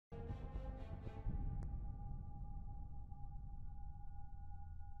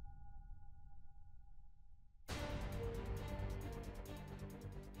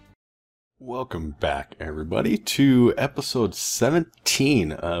Welcome back, everybody, to episode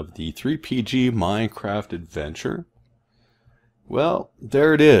 17 of the 3PG Minecraft adventure. Well,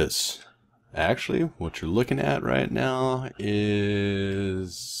 there it is. Actually, what you're looking at right now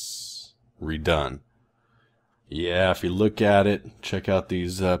is redone. Yeah, if you look at it, check out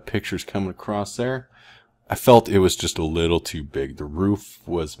these pictures coming across there. I felt it was just a little too big. The roof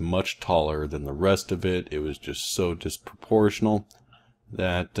was much taller than the rest of it. It was just so disproportional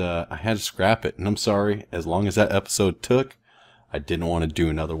that I had to scrap it. And I'm sorry, as long as that episode took, I didn't want to do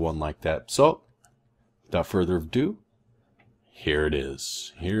another one like that. So, without further ado, here it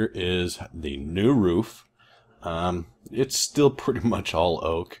is. Here is the new roof. It's still pretty much all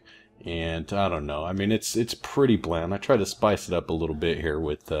oak. And I don't know. I mean, it's pretty bland. I tried to spice it up a little bit here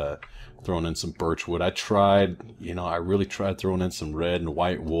with throwing in some birch wood. I tried, I really tried throwing in some red and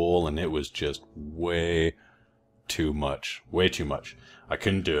white wool, and it was just way too much. Way too much. I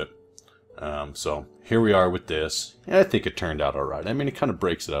couldn't do it. So here we are with this. And I think it turned out all right. I mean, it kind of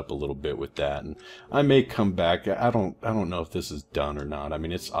breaks it up a little bit with that, and I may come back. I don't know if this is done or not. I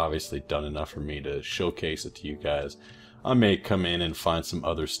mean, it's obviously done enough for me to showcase it to you guys. I may come in and find some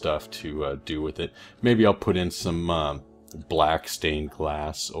other stuff to do with it. Maybe I'll put in some black stained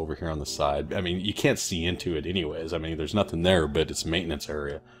glass over here on the side. I mean, you can't see into it anyways. I mean, there's nothing there, but it's a maintenance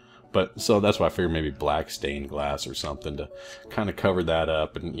area. But, so that's why I figured maybe black stained glass or something to kind of cover that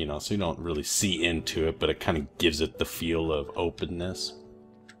up, and, so you don't really see into it, but it kind of gives it the feel of openness.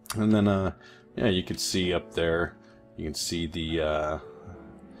 And then, yeah, you can see up there, you can see the,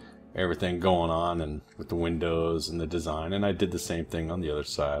 everything going on, and with the windows and the design, and I did the same thing on the other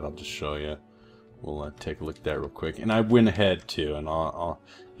side. I'll just show you. We'll take a look at that real quick. And I went ahead, too, and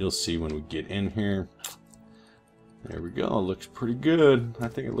you'll see when we get in here. There we go. It looks pretty good. I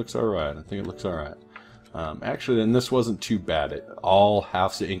think it looks alright. Actually, and this wasn't too bad. It all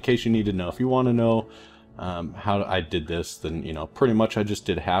halves, in case you need to know. If you want to know how I did this, then, pretty much I just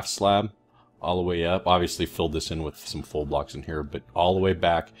did half slab all the way up. Obviously filled this in with some full blocks in here, but all the way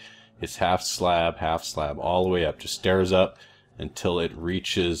back, it's half slab, all the way up. Just stairs up until it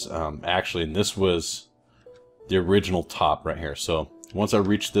reaches, actually, and this was the original top right here. So once I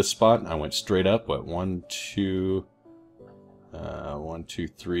reached this spot, I went straight up, what, 3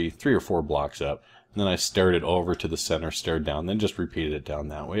 or 4 blocks up. And then I staired it over to the center, staired down, then just repeated it down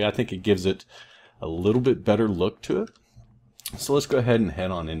that way. I think it gives it a little bit better look to it. So let's go ahead and head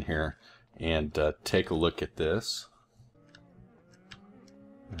on in here and take a look at this.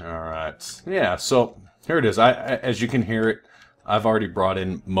 Alright, yeah, so here it is. As you can hear it, I've already brought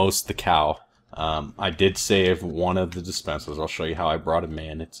in most of the cow. I did save one of the dispensers. I'll show you how I brought him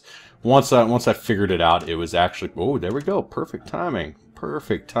in. It's once I figured it out, it was actually, oh, there we go, perfect timing.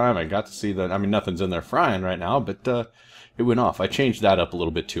 Got to see that. I mean, nothing's in there frying right now, but it went off. I changed that up a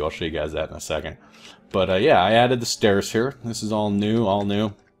little bit too. I'll show you guys that in a second. But yeah, I added the stairs here. This is all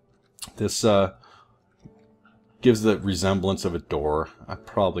new. This gives the resemblance of a door. I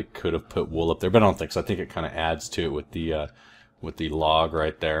probably could have put wool up there, but I don't think so. I think it kind of adds to it with the log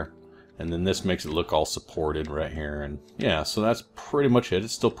right there. And then this makes it look all supported right here. And yeah, so that's pretty much it. It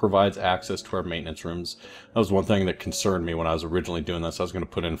still provides access to our maintenance rooms. That was one thing that concerned me when I was originally doing this. I was going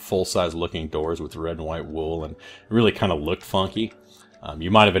to put in full-size looking doors with red and white wool, and it really kind of looked funky. You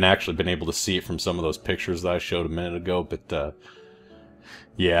might have actually been able to see it from some of those pictures that I showed a minute ago, but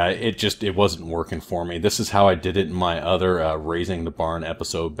yeah, it wasn't working for me. This is how I did it in my other Raising the Barn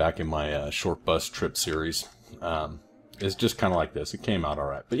episode back in my short bus trip series. It's just kind of like this. It came out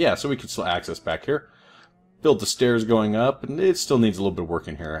alright. But yeah, so we can still access back here. Build the stairs going up, and it still needs a little bit of work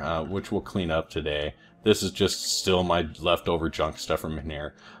in here, which we'll clean up today. This is just still my leftover junk stuff from in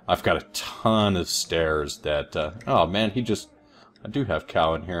here. I've got a ton of stairs that, oh man, I do have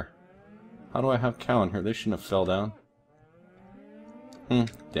cow in here. How do I have cow in here? They shouldn't have fell down.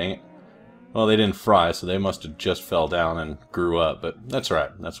 Dang it. Well, they didn't fry, so they must have just fell down and grew up, but that's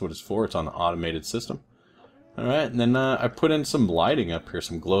alright. That's what it's for. It's on the automated system. Alright, and then I put in some lighting up here,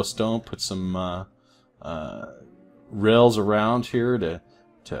 some glowstone, put some rails around here to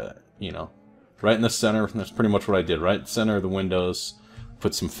right in the center. That's pretty much what I did, right in the center of the windows.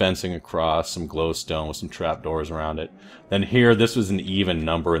 Put some fencing across, some glowstone with some trapdoors around it. Then here, this was an even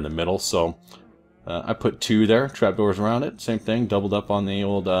number in the middle, so I put 2 there, trapdoors around it. Same thing, doubled up on the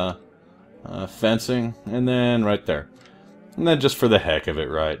old fencing, and then right there. And then just for the heck of it,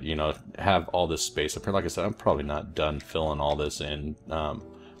 right, have all this space up here. Like I said, I'm probably not done filling all this in,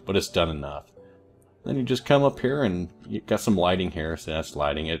 but it's done enough. Then you just come up here and you got some lighting here, so that's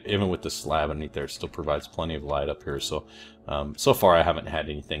lighting. It even with the slab underneath there, it still provides plenty of light up here. So, so far I haven't had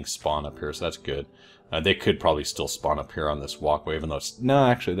anything spawn up here, so that's good. They could probably still spawn up here on this walkway, even though it's... No,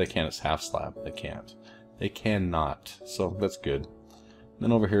 actually they can't. It's half slab. They can't. They cannot. So that's good.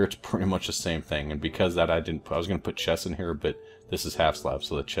 Then over here it's pretty much the same thing, and because that I was going to put chests in here, but this is half slab,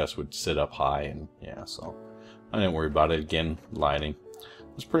 so the chest would sit up high, and yeah, so I didn't worry about it. Again, lighting.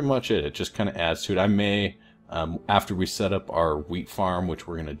 That's pretty much it. It just kind of adds to it. I may, after we set up our wheat farm, which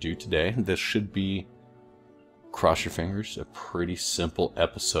we're going to do today, this should be, cross your fingers, a pretty simple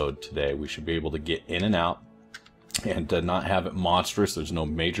episode today. We should be able to get in and out and not have it monstrous. There's no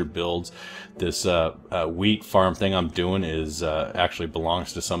major builds. This wheat farm thing I'm doing is actually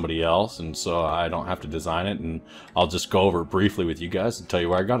belongs to somebody else, and so I don't have to design it, and I'll just go over it briefly with you guys and tell you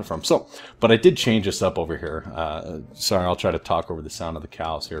where I got it from. So, but I did change this up over here. Sorry, I'll try to talk over the sound of the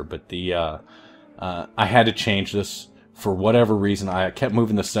cows here, but the I had to change this. For whatever reason, I kept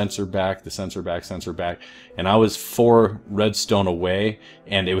moving the sensor back, and I was 4 redstone away,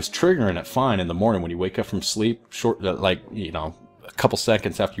 and it was triggering it fine in the morning when you wake up from sleep, like, you know, a couple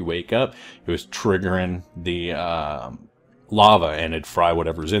seconds after you wake up, it was triggering the lava, and it'd fry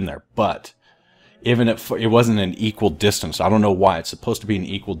whatever's in there. But even if it wasn't an equal distance, I don't know why, it's supposed to be an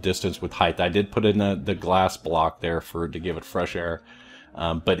equal distance with height. I did put in the glass block there to give it fresh air,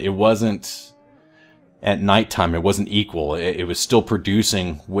 but it wasn't... At nighttime, it wasn't equal. It was still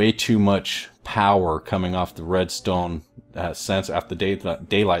producing way too much power coming off the redstone sensor, off the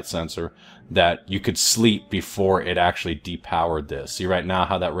daylight sensor, that you could sleep before it actually depowered this. See right now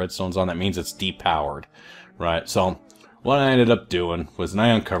how that redstone's on? That means it's depowered, right? So what I ended up doing was, and I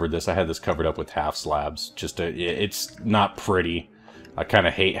uncovered this, I had this covered up with half slabs. It's not pretty. I kind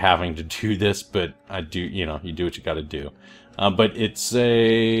of hate having to do this, but I do, you know, you do what you got to do. But it's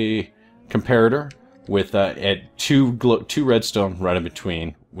a comparator with two redstone right in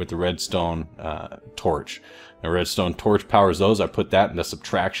between with the redstone torch. The redstone torch powers those. I put that in the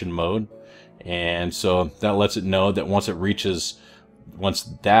subtraction mode, and so that lets it know that once that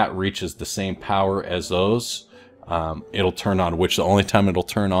reaches the same power as those, it'll turn on. Which the only time it'll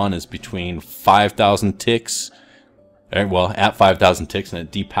turn on is between 5,000 ticks. Well, at 5,000 ticks, and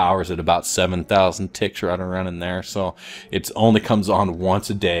it depowers at about 7,000 ticks, right around in there. So it only comes on once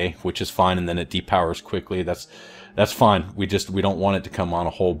a day, which is fine, and then it depowers quickly. That's fine. We don't want it to come on a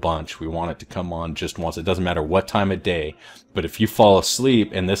whole bunch. We want it to come on just once. It doesn't matter what time of day. But if you fall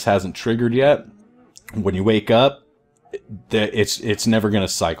asleep and this hasn't triggered yet, when you wake up, it's never going to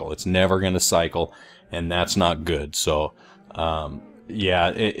cycle. It's never going to cycle, and that's not good. So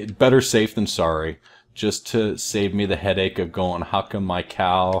yeah, better safe than sorry. Just to save me the headache of going, how come my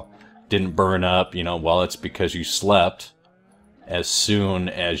cow didn't burn up? You know, well, it's because you slept as soon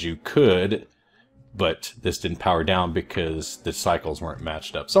as you could, but this didn't power down because the cycles weren't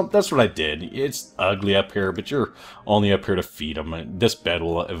matched up. So that's what I did. It's ugly up here, but you're only up here to feed them. This bed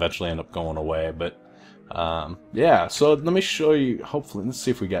will eventually end up going away, but yeah, so let me show you, hopefully, let's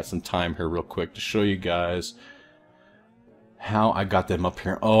see if we got some time here real quick to show you guys how I got them up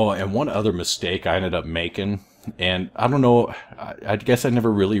here. Oh, and one other mistake I ended up making, and I don't know, I guess I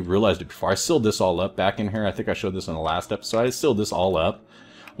never really realized it before. I sealed this all up back in here. I think I showed this in the last episode. I sealed this all up.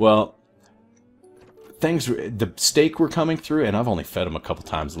 Well, the steak were coming through, and I've only fed them a couple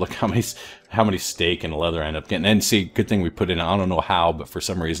times. Look how many steak and leather I ended up getting. And see, good thing we put in, I don't know how, but for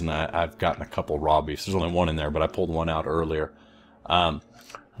some reason I've gotten a couple raw beefs. There's only one in there, but I pulled one out earlier.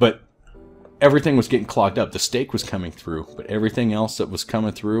 But everything was getting clogged up. The steak was coming through, but everything else that was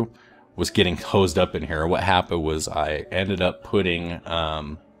coming through was getting hosed up in here. What happened was I ended up putting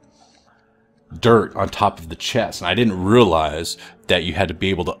dirt on top of the chest, and I didn't realize that you had to be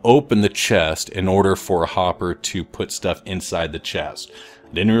able to open the chest in order for a hopper to put stuff inside the chest.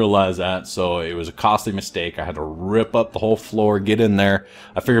 I didn't realize that, so it was a costly mistake. I had to rip up the whole floor, get in there.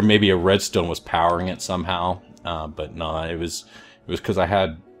 I figured maybe a redstone was powering it somehow, but no, it was because I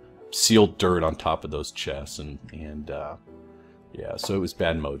had sealed dirt on top of those chests, and yeah, so it was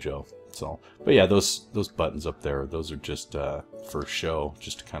bad mojo. So, but yeah, those buttons up there, those are just for show,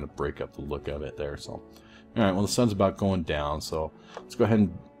 just to kind of break up the look of it there. So, all right, well, the sun's about going down, so let's go ahead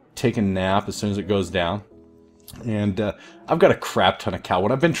and take a nap as soon as it goes down. And I've got a crap ton of cow.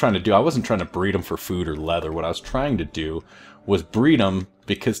 What I've been trying to do, I wasn't trying to breed them for food or leather. What I was trying to do was breed them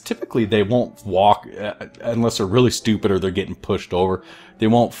because typically they won't walk unless they're really stupid or they're getting pushed over. They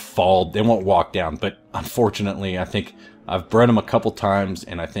won't fall, they won't walk down. But unfortunately, I think I've bred them a couple times,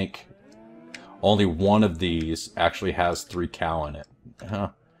 and I think only one of these actually has 3 cow in it.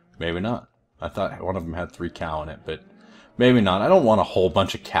 Maybe not. I thought one of them had 3 cow in it, but maybe not. I don't want a whole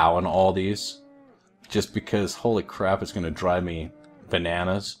bunch of cow in all these. just because, holy crap, it's going to drive me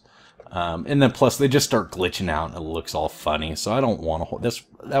bananas. And then plus they just start glitching out and it looks all funny. So I don't want to,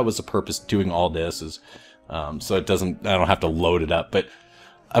 that was the purpose of doing all this, is so I don't have to load it up. But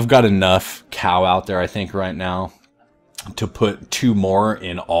I've got enough cow out there, I think, right now to put 2 more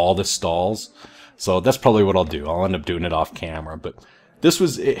in all the stalls. So that's probably what I'll do. I'll end up doing it off camera. But this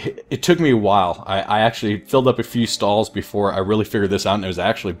was, it took me a while. I actually filled up a few stalls before I really figured this out, and it was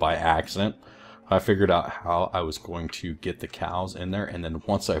actually by accident. I figured out how I was going to get the cows in there, and then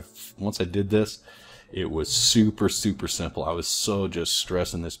once I did this, it was super simple. I was so just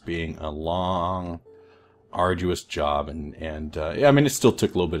stressing this being a long, arduous job, and yeah, I mean, it still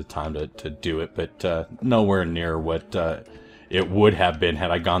took a little bit of time to do it, but nowhere near what it would have been had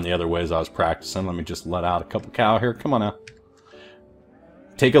I gone the other way as I was practicing. Let me just let out a couple cow here. Come on now.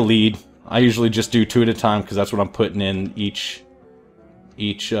 Take a lead. I usually just do 2 at a time because that's what I'm putting in each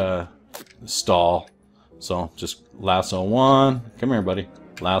stall. So just lasso 1. Come here, buddy.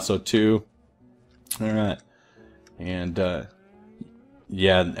 Lasso 2. All right. And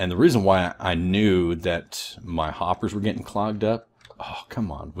yeah, and the reason why I knew that my hoppers were getting clogged up, oh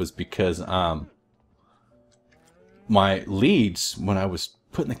come on, was because my leads, when I was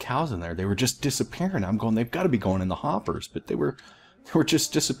putting the cows in there, they were just disappearing. I'm going, they've got to be going in the hoppers, but they were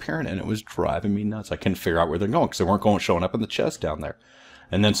just disappearing, and it was driving me nuts. I couldn't figure out where they're going because they weren't showing up in the chest down there.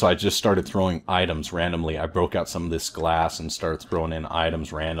 And then so I just started throwing items randomly. I broke out some of this glass and started throwing in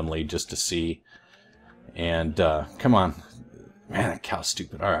items randomly just to see. And come on. Man, that cow's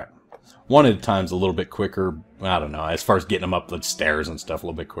stupid. All right. 1 at a time's a little bit quicker. I don't know. As far as getting them up the stairs and stuff, a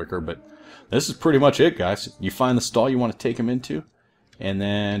little bit quicker. But this is pretty much it, guys. You find the stall you want to take them into, and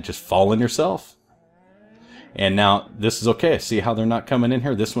then just fall in yourself. And now, this is okay. See how they're not coming in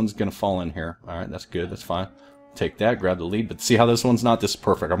here? This one's going to fall in here. All right, that's good. That's fine. Take that, grab the lead. But see how this one's not? This is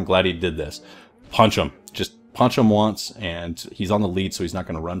perfect. I'm glad he did this. Punch him. Just punch him once, and he's on the lead, so he's not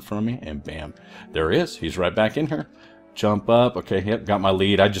going to run from me. And bam. There he is. He's right back in here. Jump up. Okay, yep, got my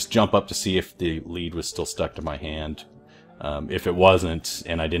lead. I just jump up to see if the lead was still stuck to my hand. If it wasn't,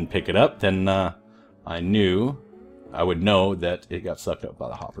 and I didn't pick it up, then I would know that it got sucked up by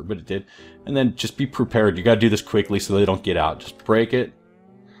the hopper, but it did. And then just be prepared. You got to do this quickly so they don't get out. Just break it.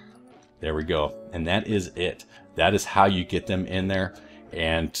 There we go. And that is it. That is how you get them in there.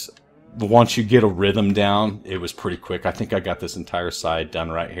 And once you get a rhythm down, it was pretty quick. I think I got this entire side done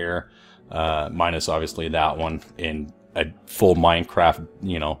right here. Minus obviously that one in a full Minecraft,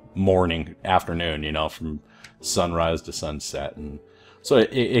 morning, afternoon, from sunrise to sunset. And so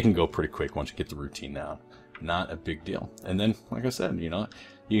it can go pretty quick once you get the routine down. Not a big deal. And then, like I said,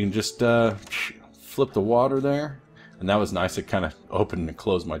 you can just flip the water there. And that was nice. It kind of opened and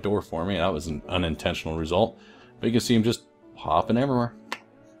closed my door for me. That was an unintentional result. But you can see him just hopping everywhere.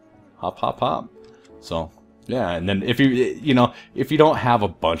 Hop, hop, hop. So, yeah. And then if you don't have a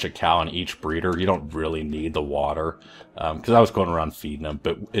bunch of cow in each breeder, you don't really need the water. Because I was going around feeding them.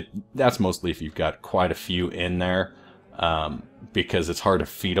 But that's mostly if you've got quite a few in there. Because it's hard to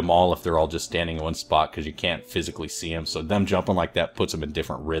feed them all if they're all just standing in one spot because you can't physically see them. So them jumping like that puts them in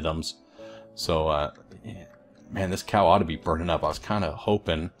different rhythms. So, man, this cow ought to be burning up. I was kind of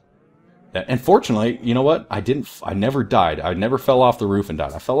hoping that, and fortunately, you know what? I never died. I never fell off the roof and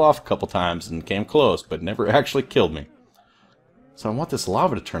died. I fell off a couple times and came close, but never actually killed me. So I want this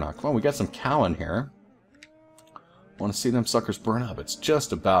lava to turn on. Come on, we got some cow in here. I want to see them suckers burn up. It's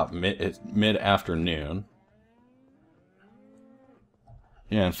just about mid-afternoon.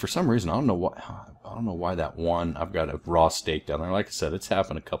 Yeah, and for some reason, I don't know why that one, I've got a raw steak down there. Like I said, it's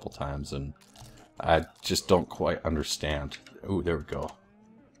happened a couple times, and I just don't quite understand. Ooh, there we go.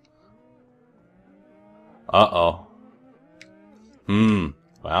 Uh-oh.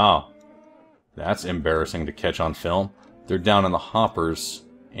 Wow. That's embarrassing to catch on film. They're down in the hoppers,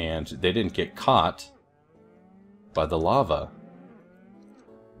 and they didn't get caught by the lava.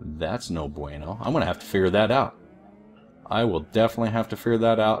 That's no bueno. I'm going to have to figure that out. I will definitely have to figure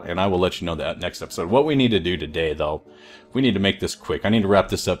that out, and I will let you know that next episode. What we need to do today, though, we need to make this quick. I need to wrap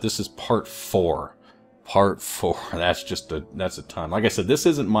this up. This is part 4. Part 4. That's a ton. Like I said, this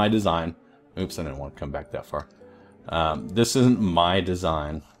isn't my design. Oops, I didn't want to come back that far. This isn't my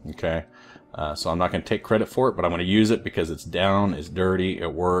design, okay? So I'm not going to take credit for it, but I'm going to use it because it's down, it's dirty,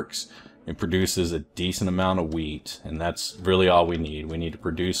 it works, it produces a decent amount of wheat, and that's really all we need. We need to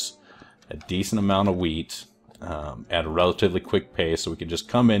produce a decent amount of wheat at a relatively quick pace, so we can just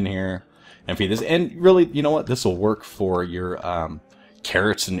come in here and feed this. And really, you know what? This will work for your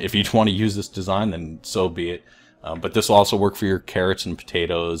carrots, and if you want to use this design, then so be it. But this will also work for your carrots and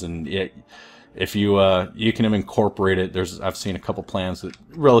potatoes, and if you you can incorporate it. I've seen a couple plans that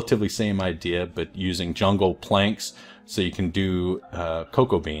relatively same idea, but using jungle planks, so you can do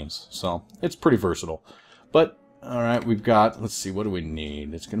cocoa beans. So it's pretty versatile. But all right, we've got. Let's see, what do we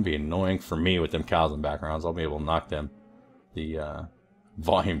need? It's going to be annoying for me with them cows in backgrounds. I'll be able to knock the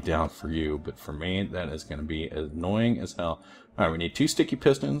volume down for you, but for me that is going to be annoying as hell. All right, we need 2 sticky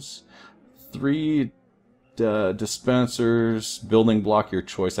pistons, 3 dispensers, building block your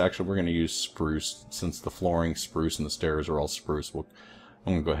choice. Actually, we're going to use spruce since the flooring spruce and the stairs are all spruce. I'm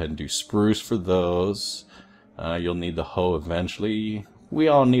going to go ahead and do spruce for those. You'll need the hoe eventually. We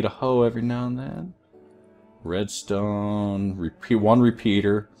all need a hoe every now and then. Redstone, 1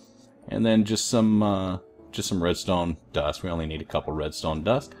 repeater, and then just some redstone dust. We only need a couple redstone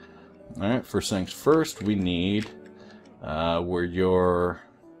dust. All right, first things first, we need where your.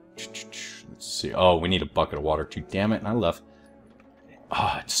 Let's see. Oh, we need a bucket of water too. Damn it! And I left.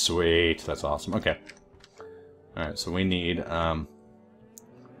 Oh, it's sweet. That's awesome. Okay. All right, so we need. Let's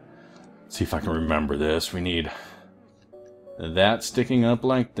see if I can remember this. We need that sticking up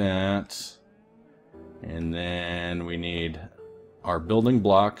like that, and then we need our building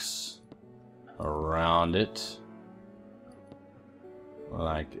blocks around it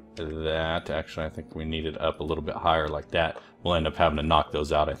like that. Actually, I think we need it up a little bit higher like that. We'll end up having to knock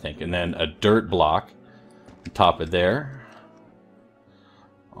those out, I think. And then a dirt block on top of there.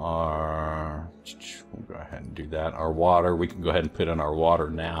 We'll go ahead and do that. Our water, we can go ahead and put in our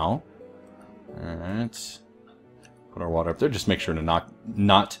water now. Alright. Put our water up there. Just make sure to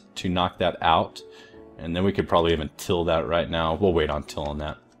not to knock that out. And then we could probably even till that right now. We'll wait on tilling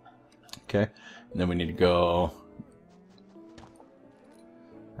that. Okay. And then we need to go.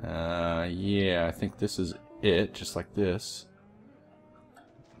 Yeah, I think this is it. Just like this.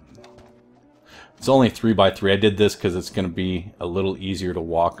 It's only 3 by 3. I did this because it's going to be a little easier to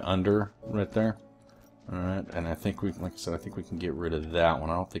walk under right there. Alright, and I think we, like I said, I think we can get rid of that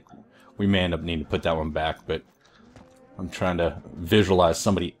one. I don't think we may end up needing to put that one back, but I'm trying to visualize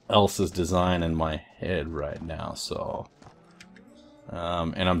somebody else's design in my head right now, so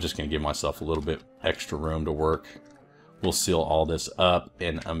and I'm just going to give myself a little bit extra room to work. We'll seal all this up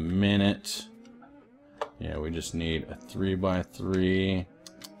in a minute. Yeah, we just need a 3 by 3.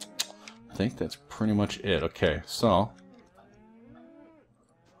 I think that's pretty much it. Okay, so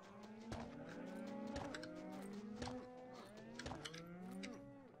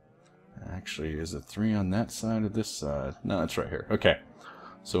actually, is it 3 on that side or this side? No, it's right here. Okay,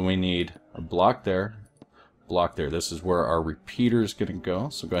 so we need a block there, block there. This is where our repeater is going to go.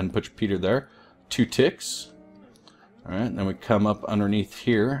 So go ahead and put your repeater there. 2 ticks. All right, and then we come up underneath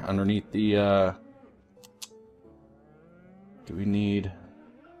here, underneath the. Do we need?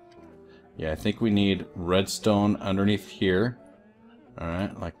 Yeah, I think we need redstone underneath here. All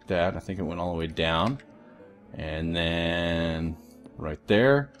right, like that. I think it went all the way down, and then right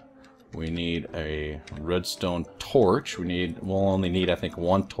there. We need a redstone torch. We'll only need, I think,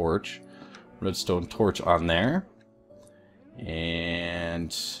 1 torch. Redstone torch on there.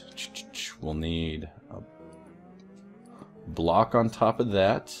 And we'll need a block on top of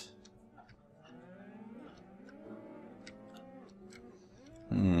that.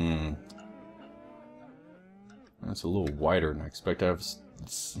 That's a little wider than I expected.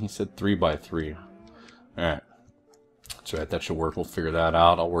 He said 3 by 3. Alright. That's right, that should work. We'll figure that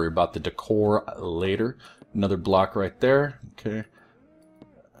out. I'll worry about the decor later. Another block right there. Okay.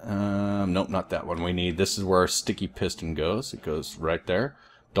 Nope, not that one. We need, this is where our sticky piston goes. It goes right there.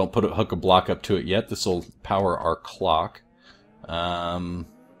 Don't hook a block up to it yet. This will power our clock. Block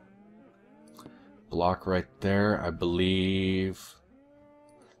right there, I believe.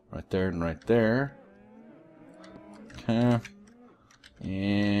 Right there and right there. Okay.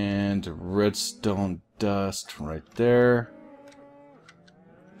 And redstone dust right there.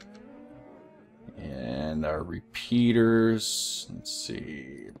 And our repeaters, let's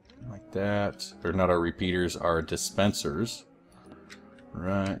see, like that. Or not our repeaters, our dispensers.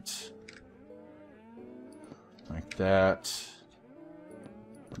 Right. Like that.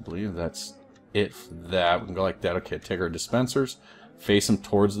 I believe that's it for that. We can go like that. Okay, take our dispensers, face them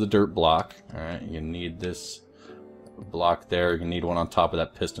towards the dirt block. Alright, you need this block there. You need one on top of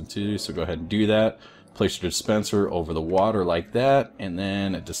that piston too, so go ahead and do that. Place your dispenser over the water like that, and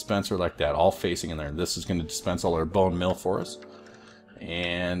then a dispenser like that, all facing in there. This is going to dispense all our bone meal for us.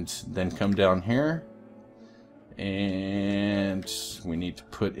 And then come down here, and we need to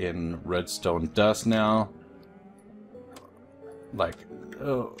put in redstone dust now. Like,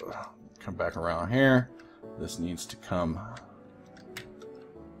 oh, come back around here. This needs to come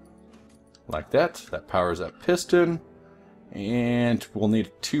like that. That powers that piston. And we'll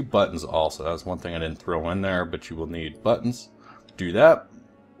need 2 buttons also. That's one thing I didn't throw in there, but you will need buttons. Do that.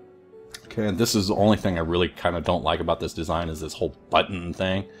 Okay, and this is the only thing I really kind of don't like about this design is this whole button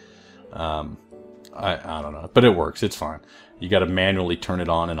thing. I don't know, but it works. It's fine. You got to manually turn it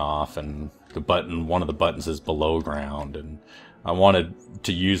on and off, and the button, one of the buttons is below ground, and I wanted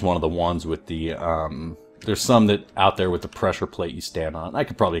to use one of the ones with the there's some that out there with the pressure plate you stand on. I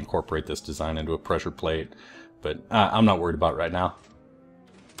could probably incorporate this design into a pressure plate, but I'm not worried about it right now.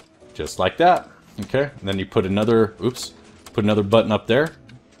 Just like that. Okay, and then you put another, put another button up there.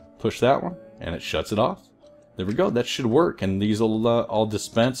 Push that one, and it shuts it off. There we go. That should work, and these will all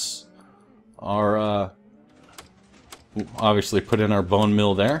dispense our, obviously put in our bone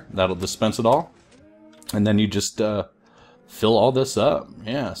meal there. That'll dispense it all. And then you just fill all this up.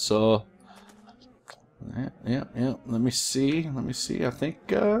 Yeah, so, yeah. Let me see. I think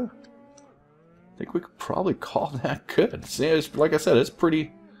we could probably call that good. See, it's, like I said, it's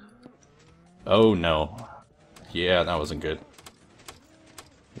pretty... Oh, no. Yeah, that wasn't good.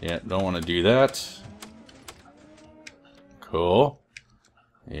 Yeah, don't want to do that. Cool.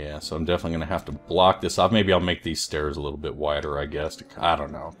 Yeah, so I'm definitely going to have to block this off. Maybe I'll make these stairs a little bit wider, I guess. I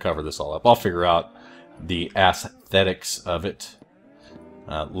don't know. Cover this all up. I'll figure out the aesthetics of it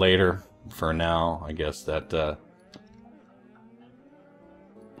later. For now, I guess that... I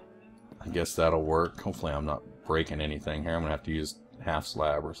guess that'll work. Hopefully I'm not breaking anything here. I'm going to have to use half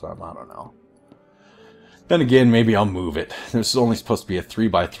slab or something. I don't know. Then again, maybe I'll move it. This is only supposed to be a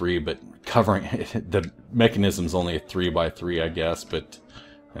 3x3, but covering it, the mechanism's only a 3x3, I guess. But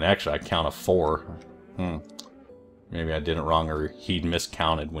and actually, I count a 4. Maybe I did it wrong, or he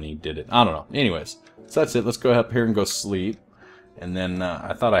miscounted when he did it. I don't know. Anyways, so that's it. Let's go up here and go sleep. And then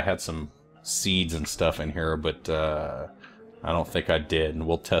I thought I had some seeds and stuff in here, but I don't think I did. And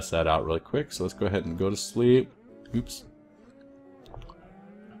we'll test that out really quick. So let's go ahead and go to sleep. Oops.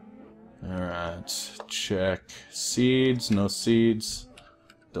 Alright, check seeds, no seeds.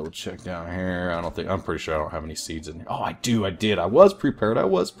 Double check down here. I'm pretty sure I don't have any seeds in here. Oh, I did. I was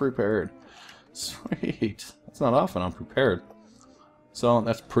prepared. Sweet. That's not often I'm prepared. So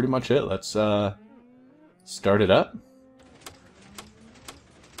that's pretty much it. Let's start it up.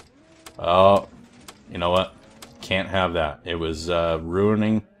 Oh, you know what? Can't have that. It was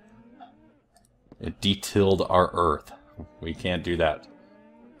ruining. It detilled our earth. We can't do that.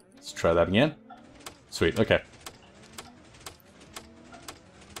 Let's try that again. Sweet, okay.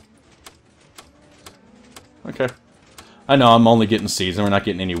 Okay. I know I'm only getting seeds and we're not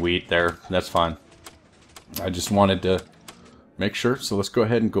getting any wheat there. That's fine. I just wanted to make sure. So let's go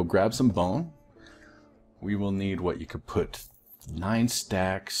ahead and go grab some bone. We will need what you could put 9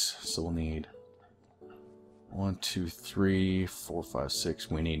 stacks. So we'll need 1, 2, 3, 4, 5, 6.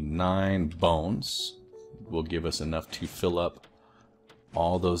 We need 9 bones. Will give us enough to fill up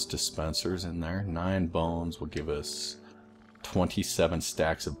all those dispensers in there. 9 bones will give us 27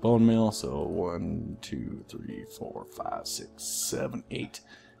 stacks of bone meal. So 1, 2, 3, 4, 5, 6, 7, 8,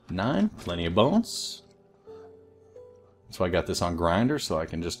 9. Plenty of bones. So I got this on grinder, so I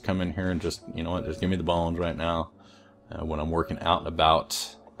can just come in here and just, you know what, just give me the bones right now when I'm working out and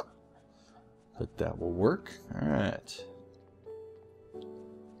about. But that will work. Alright.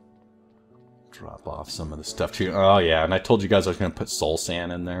 Drop off some of the stuff to you. Oh yeah, and I told you guys I was going to put soul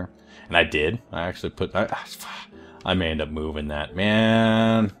sand in there. And I did. I actually put... I may end up moving that.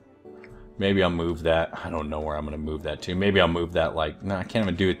 Man. Maybe I'll move that. I don't know where I'm going to move that to. Maybe I'll move that like... No, I can't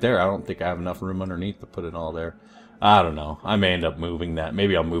even do it there. I don't think I have enough room underneath to put it all there. I don't know. I may end up moving that.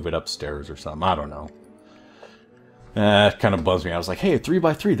 Maybe I'll move it upstairs or something. I don't know. It kind of bums me. I was like, hey,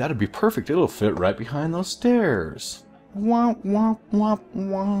 3x3, that'd be perfect. It'll fit right behind those stairs. Womp, womp, womp,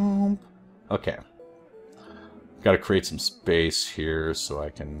 womp. Okay. Got to create some space here so I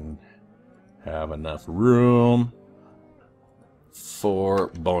can have enough room for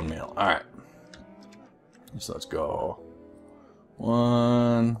bone meal. Alright. So let's go.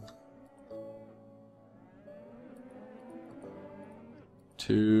 1,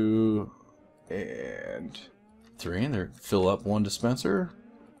 2, and 3. And there, fill up 1 dispenser.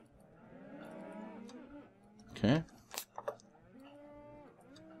 Okay.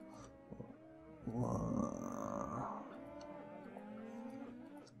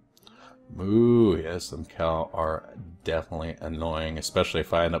 Moo, yes, them cow are definitely annoying, especially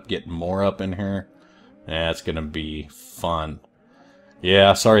if I end up getting more up in here. That's gonna be fun.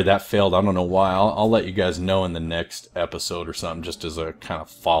 Yeah, sorry that failed. I don't know why. I'll let you guys know in the next episode or something, just as a kind of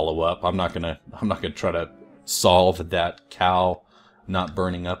follow-up. I'm not gonna try to solve that cow not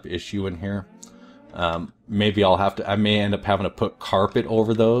burning up issue in here. Maybe I may end up having to put carpet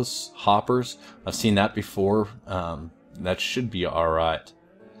over those hoppers. I've seen that before. that should be alright.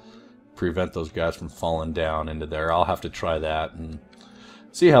 Prevent those guys from falling down into there. I'll have to try that and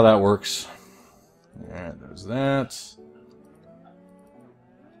see how that works. Alright, there's that.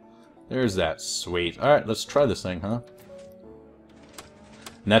 There's that. Sweet. Alright, let's try this thing, huh?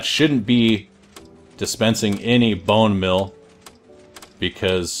 And that shouldn't be dispensing any bone meal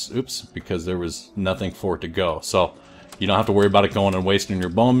because, oops, because there was nothing for it to go. So, you don't have to worry about it going and wasting your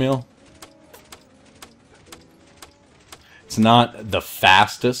bone meal. It's not the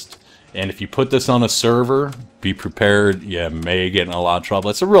fastest. And if you put this on a server, be prepared, you may get in a lot of trouble.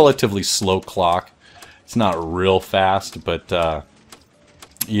 It's a relatively slow clock. It's not real fast, but,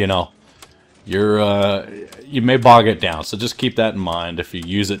 you know, you may bog it down. So just keep that in mind. If you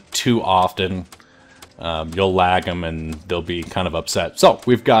use it too often, you'll lag them and they'll be kind of upset. So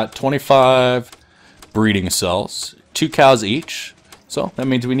we've got 25 breeding cells, 2 cows each. So that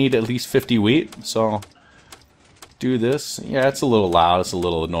means we need at least 50 wheat. So do this. Yeah, it's a little loud. It's a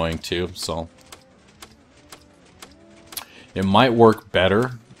little annoying too. So it might work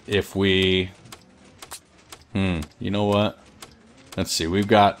better if we... you know what? Let's see. We've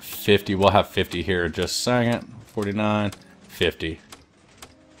got 50. We'll have 50 here in just a second. 49, 50.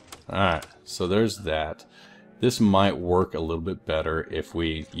 Alright, so there's that. This might work a little bit better if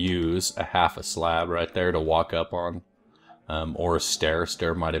we use a half a slab right there to walk up on. Or a stair.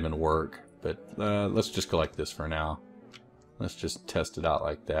 Stair might even work. But let's just go like this for now. Let's just test it out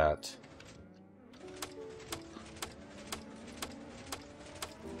like that.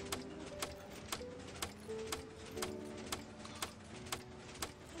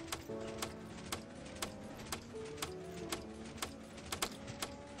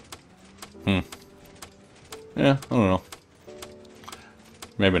 Yeah, I don't know.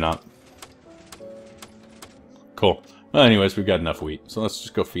 Maybe not. Cool. Well, anyways, we've got enough wheat. So let's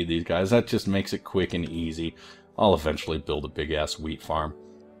just go feed these guys. That just makes it quick and easy. I'll eventually build a big-ass wheat farm.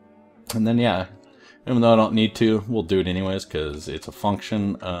 And then, yeah, even though I don't need to, we'll do it anyways because it's a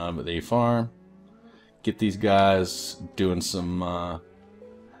function of the farm. Get these guys doing some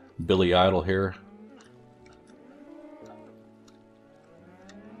Billy Idol here.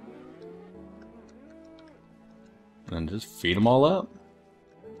 And just feed them all up.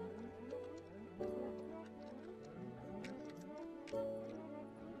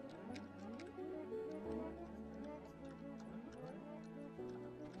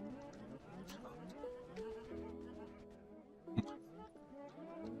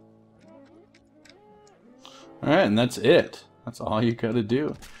 Alright, and that's it. That's all you gotta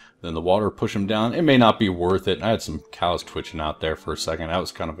do. Then the water, push them down. It may not be worth it. I had some cows twitching out there for a second. That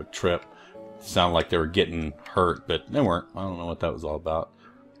was kind of a trip. Sounded like they were getting hurt, but they weren't. I don't know what that was all about.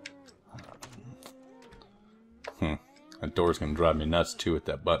 That door's going to drive me nuts, too, with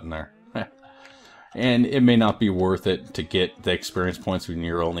that button there. And it may not be worth it to get the experience points when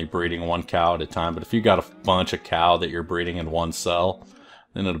you're only breeding 1 cow at a time. But if you got a bunch of cow that you're breeding in 1 cell,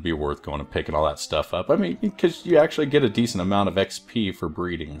 then it'll be worth going and picking all that stuff up. I mean, because you actually get a decent amount of XP for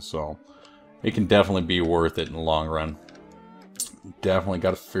breeding. So it can definitely be worth it in the long run. Definitely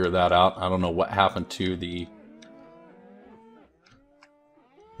got to figure that out. I don't know what happened to the...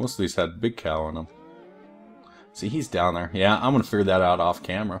 Most of these had big cow in them. See, he's down there. Yeah, I'm going to figure that out off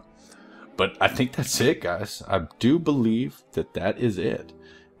camera. But I think that's it, guys. I do believe that that is it.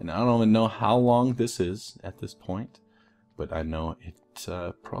 And I don't even know how long this is at this point. But I know it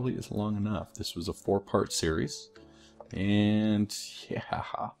probably is long enough. This was a 4-part series. And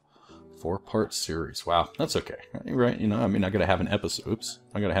yeah... 4-part series. Wow, that's okay. Right, you know, I mean, I gotta have an episode. Oops.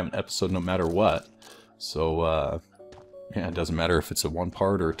 I gotta have an episode no matter what. So, yeah, it doesn't matter if it's a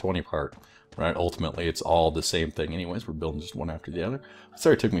 1-part or a 20-part, right? Ultimately, it's all the same thing anyways. We're building just one after the other.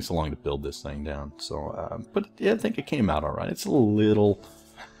 Sorry it took me so long to build this thing down. So, but yeah, I think it came out all right. It's a little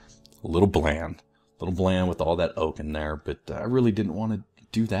bland. A little bland with all that oak in there, but I really didn't want to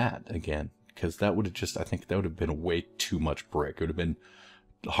do that again. Because that would have just, I think that would have been way too much brick. It would have been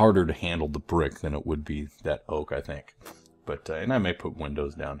harder to handle the brick than it would be that oak, I think. But and I may put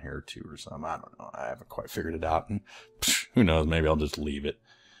windows down here too or something. I don't know. I haven't quite figured it out. And who knows? Maybe I'll just leave it.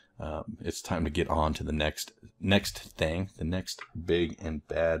 It's time to get on to the next thing, the next big and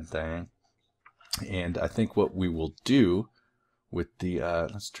bad thing. And I think what we will do with the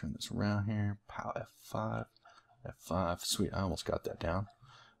let's turn this around here. Pow, F5, F5. Sweet. I almost got that down.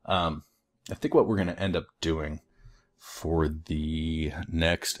 I think what we're going to end up doing for the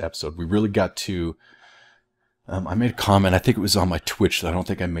next episode, we really got to, I made a comment, I think it was on my Twitch, I don't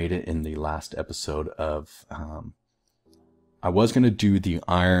think I made it in the last episode of, I was going to do the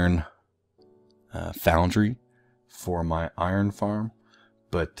iron foundry for my iron farm,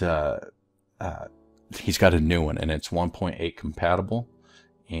 but he's got a new one, and it's 1.8 compatible,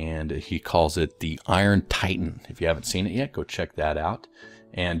 and he calls it the Iron Titan. If you haven't seen it yet, go check that out.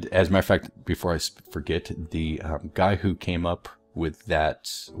 And as a matter of fact, before I forget, the guy who came up with that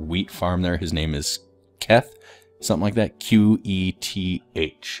wheat farm there, his name is Keth, something like that,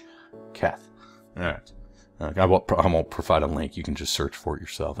 Q-E-T-H, Keth. All right. I won't provide a link. You can just search for it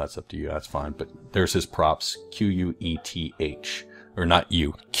yourself. That's up to you. That's fine. But there's his props, Q-U-E-T-H. Or not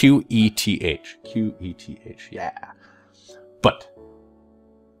you, Q-E-T-H. Q-E-T-H, yeah. But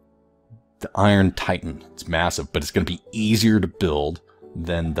the Iron Titan, it's massive, but it's going to be easier to build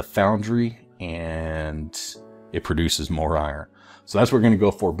than the Foundry, and it produces more iron. So that's what we're going to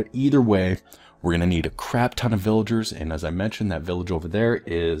go for. But either way, we're going to need a crap ton of villagers. And as I mentioned, that village over there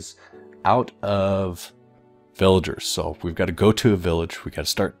is out of villagers. So we've got to go to a village. We got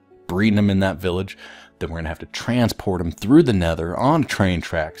to start breeding them in that village. Then we're going to have to transport them through the nether on train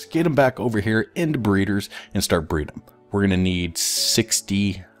tracks, get them back over here into breeders, and start breeding them. We're going to need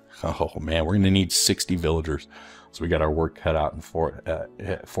 60, oh man, we're going to need 60 villagers. So we got our work cut out for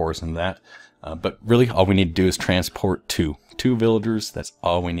us in that. But really, all we need to do is transport two villagers. That's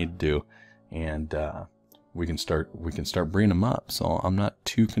all we need to do. And we can start bringing them up. So I'm not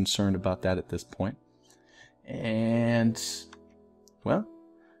too concerned about that at this point. And well,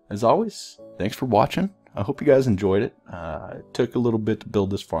 as always, thanks for watching. I hope you guys enjoyed it. It took a little bit to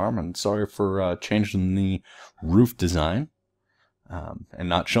build this farm, and sorry for changing the roof design and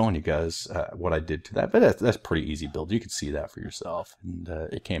not showing you guys what I did to that. But that's a pretty easy build. You can see that for yourself, and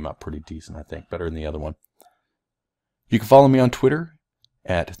it came out pretty decent, I think, better than the other one. You can follow me on Twitter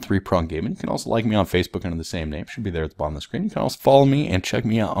at 3Prong Gaming. You can also like me on Facebook under the same name. Should be there at the bottom of the screen. You can also follow me and check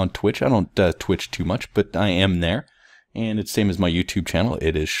me out on Twitch. I don't Twitch too much, but I am there. And it's the same as my YouTube channel.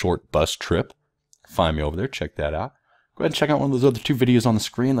 It is Short Bus Trip. Find me over there. Check that out. Go ahead and check out one of those other 2 videos on the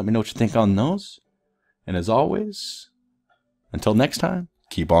screen. Let me know what you think on those. And as always, until next time,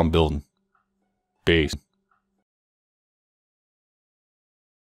 keep on building. Peace.